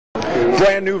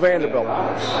Brand new Vanderbilt.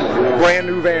 Brand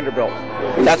new Vanderbilt.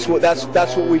 That's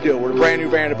what we do. We're brand new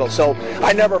Vanderbilt. So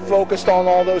I never focused on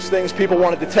all those things. People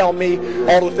wanted to tell me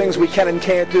all the things we can and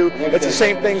can't do. It's the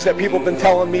same things that people have been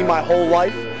telling me my whole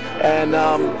life. And,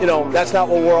 you know, that's not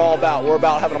what we're all about. We're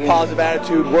about having a positive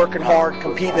attitude, working hard,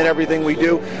 competing in everything we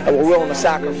do, and we're willing to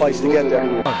sacrifice to get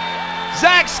there.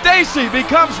 Zach Stacy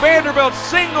becomes Vanderbilt's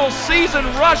single-season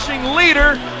rushing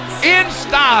leader in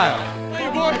style.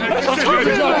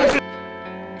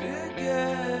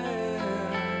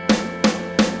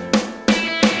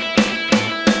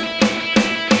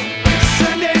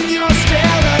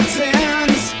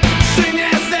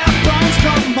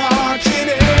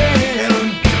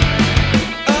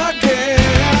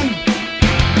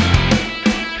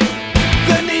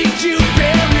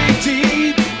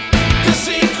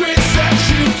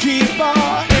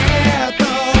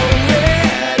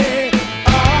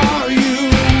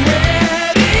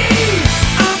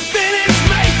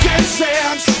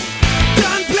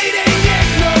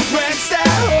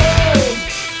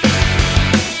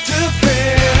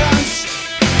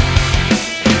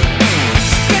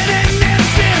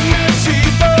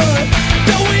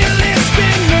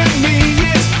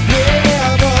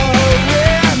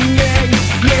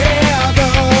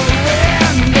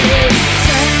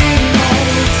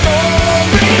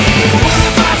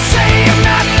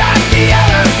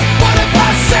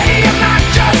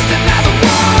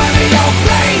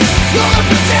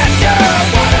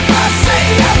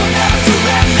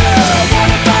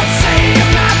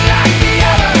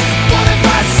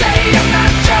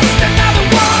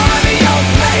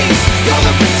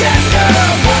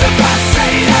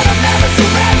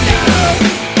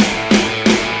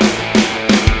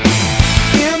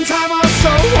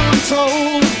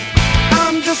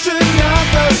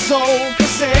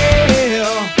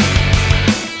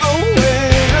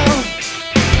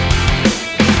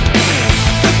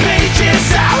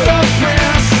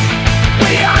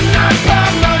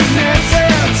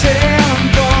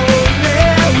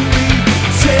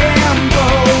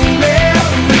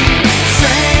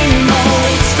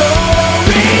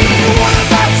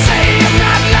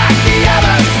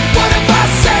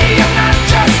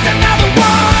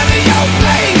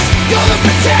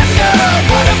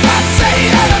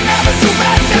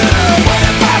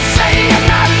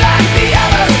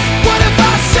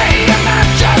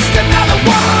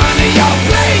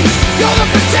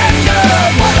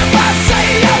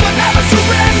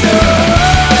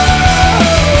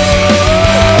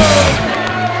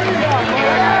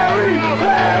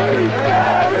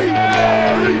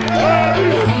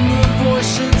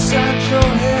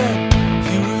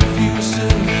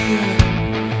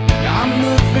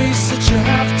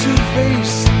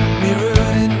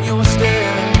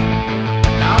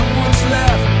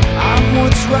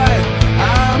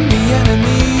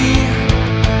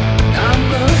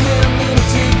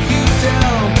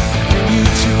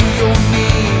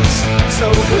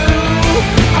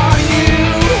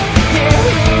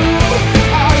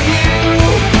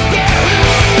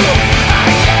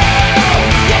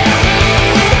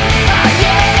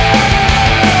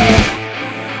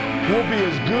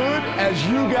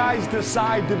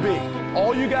 Decide to be.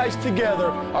 All you guys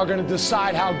together are going to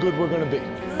decide how good we're going to be.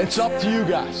 It's up to you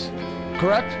guys.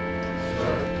 Correct?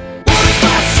 What if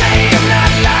I say I'm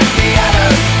not like the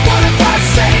others? What if I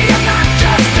say I'm not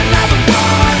just another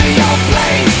one of your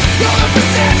plays? You're the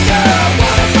pretender.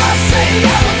 What if I say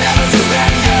I will never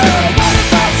surrender? What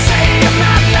if I say I'm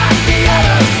not like the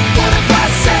others? What if I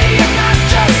say I'm not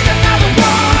just another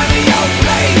one of your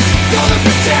plays? You're the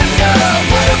pretender.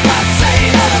 What if I say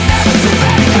that I'll never surrender?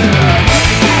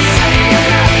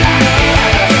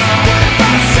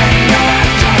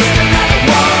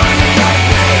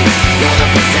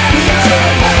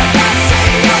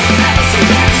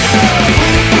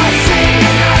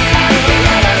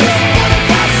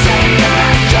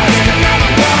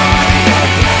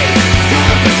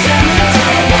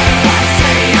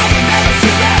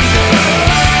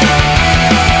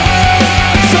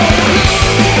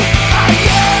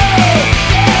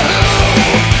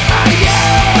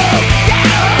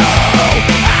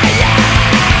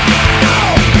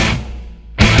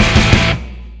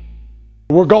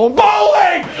 We're going